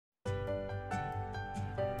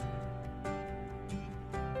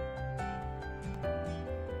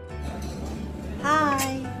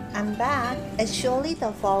I'm back. It's surely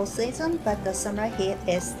the fall season, but the summer heat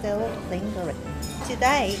is still lingering.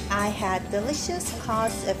 Today, I had delicious,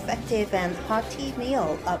 cost-effective, and hearty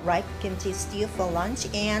meal of ripe kimchi stew for lunch,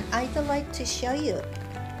 and I'd like to show you.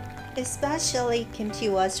 Especially kimchi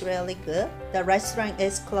was really good. The restaurant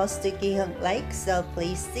is close to Gihung Lake, so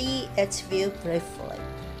please see its view briefly.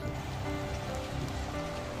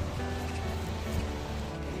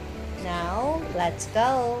 Now, let's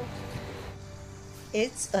go.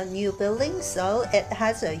 It's a new building, so it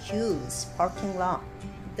has a huge parking lot.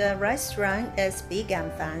 The restaurant is big and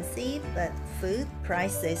fancy, but food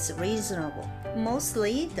price is reasonable.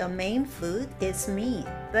 Mostly, the main food is meat,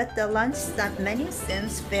 but the lunch set menu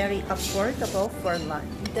seems very affordable for lunch.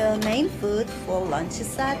 The main food for lunch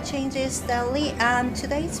set changes daily, and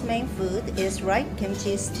today's main food is ripe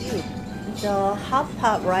kimchi stew. The hot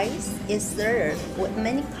pot rice is served with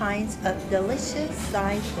many kinds of delicious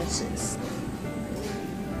side dishes.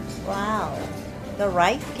 Wow, the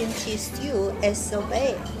ripe kimchi stew is so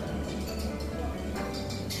big.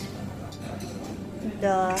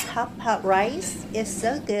 The hot pot rice is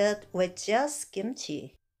so good with just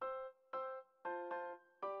kimchi.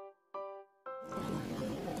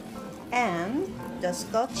 And the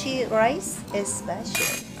scotchy rice is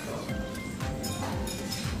special.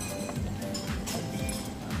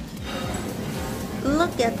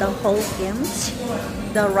 Look at the whole kimchi.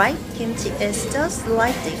 The ripe kimchi is just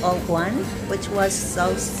like the old one, which was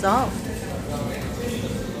so soft.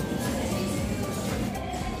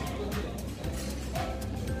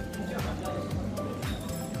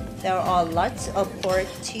 There are lots of pork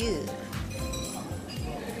too.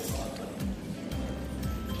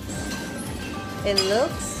 It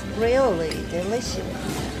looks really delicious.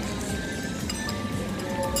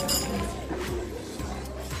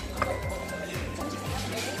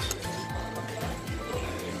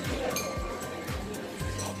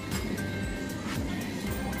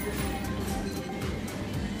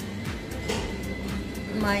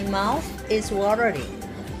 My mouth is watering.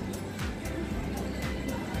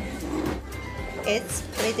 It's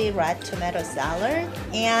pretty red tomato salad,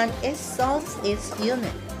 and its sauce is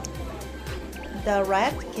unique. The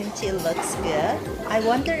wrapped kimchi looks good. I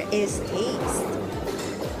wonder its taste.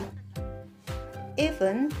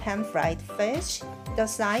 Even pan-fried fish, the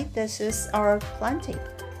side dishes are plenty.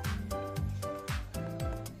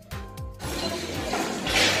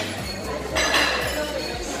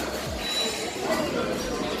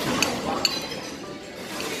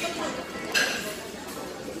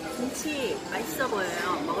 김치 맛있어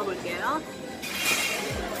보여요. 먹어볼게요.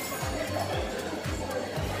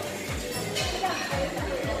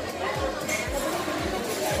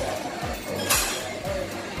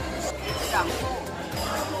 맵지 않고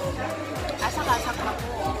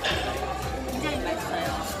아삭아삭하고 굉장히 맛있어요.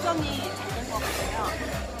 숙성이 잘 된 것 같아요.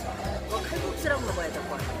 이거 칼국수랑 먹어야 될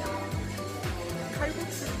것 같아요.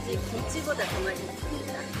 칼국수지 김치보다 더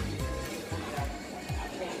맛있습니다.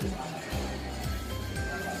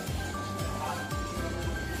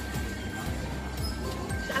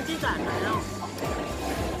 짜지도 않아요.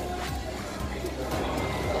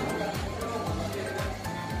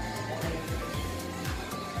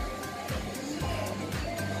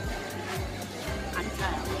 안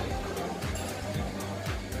짜요.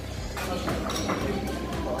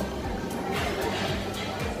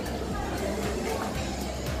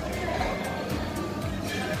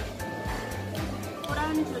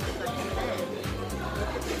 소란주도 같은데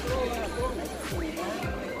부드러워하고 맛있습니다.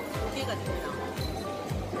 고기 같아요.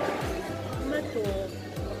 토마토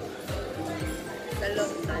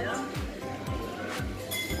샐러드인가요?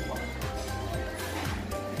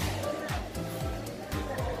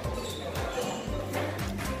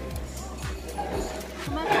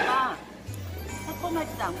 토마토가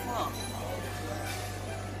새콤하지도 않고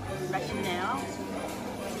맛있네요.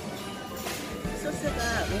 소스가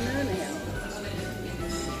은은해요.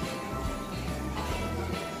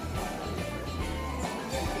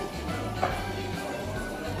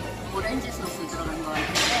 오렌지 소스 들어간 것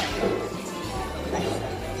같은데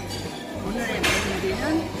맛있어요. 오늘의 메인 요리는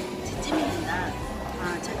찌찜입니다.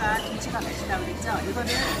 제가 김치가 맛있다고 그랬죠? 이거를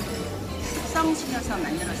숙성시켜서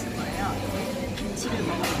만들었을 거예요. 김치를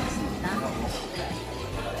먹어보겠습니다.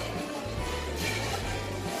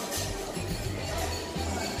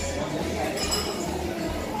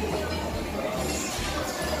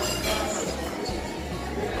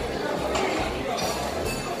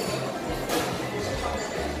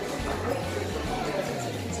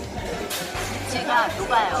 김치가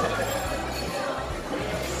녹아요.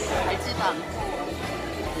 달지도 않고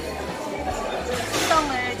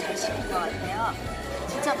숙성을 잘 시킨 것 같아요.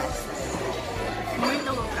 진짜 맛있어요.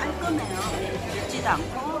 국물도 깔끔해요. 맵지도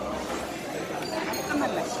않고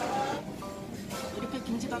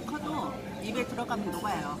사이즈가 커도 입에 들어가면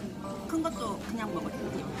녹아요. 큰 것도 그냥 먹어도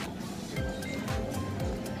돼요.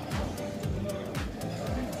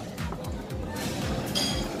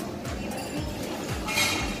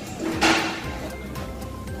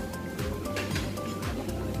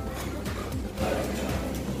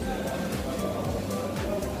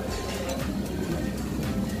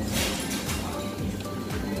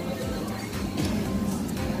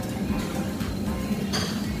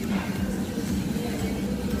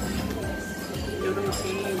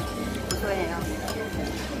 요렇게 고소해요.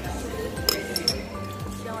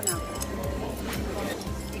 시원하고.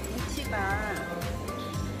 이 김치가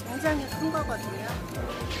굉장히 큰 거거든요.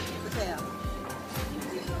 보세요.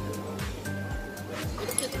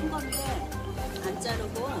 이렇게 큰 건데 안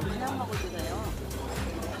자르고 그냥 먹어도 돼요.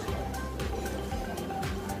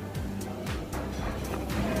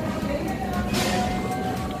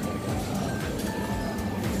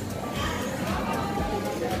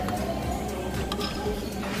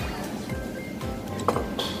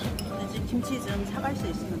 김치 좀 사갈 수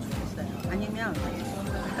있으면 좋겠어요. 아니면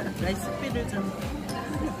레시피를 좀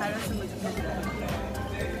알았으면 좋겠어요.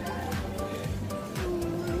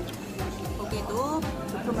 고기도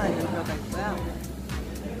두툼하게 들어가 있고요.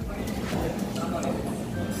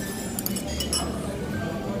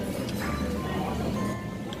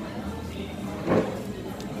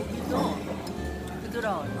 고기도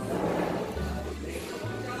부드러워요.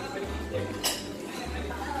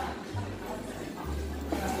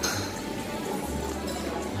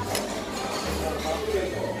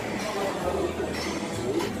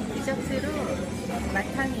 디저트로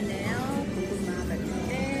마탕이네요. 고구마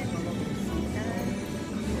같은데 먹어보겠습니다.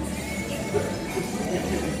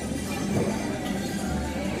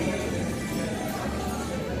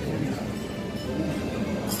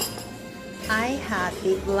 I had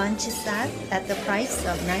big lunch set at the price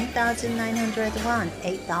of 9,900 won,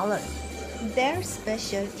 $8. Their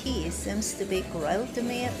specialty seems to be grilled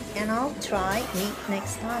meat, and I'll try meat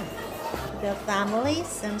next time. The family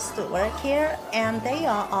seems to work here, and they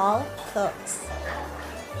are all cooks.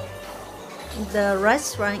 The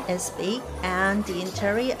restaurant is big, and the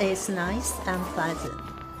interior is nice and pleasant.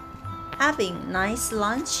 Having nice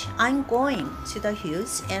lunch, I'm going to the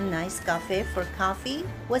huge and nice cafe for coffee,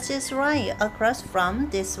 which is right across from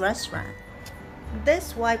this restaurant.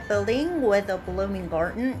 This white building with a blooming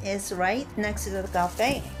garden is right next to the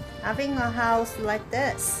cafe. Having a house like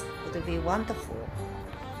this would be wonderful.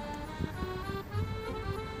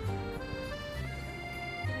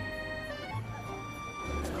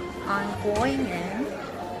 I'm going in.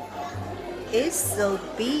 It's so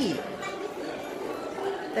big.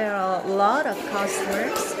 There are a lot of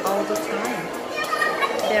customers all the time.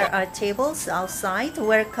 There are tables outside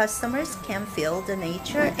where customers can feel the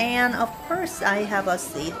nature, and of course I have a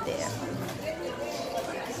seat there.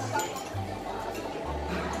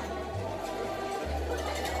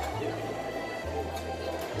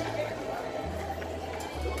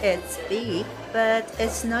 It's big, but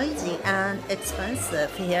it's noisy and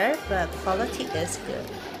expensive here, but quality is good.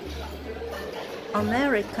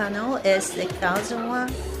 Americano is 6,000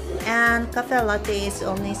 won, and cafe latte is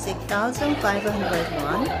only 6,500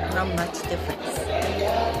 won, not much difference.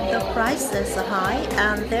 The price is high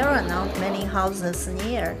and there are not many houses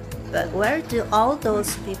near, but where do all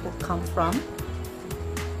those people come from?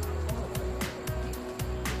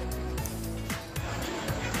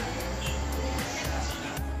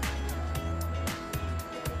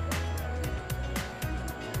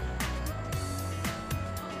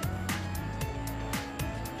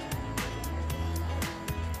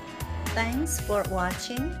 Thanks for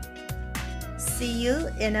watching. See you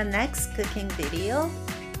in the next cooking video.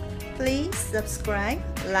 Please subscribe,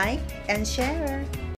 like, and share.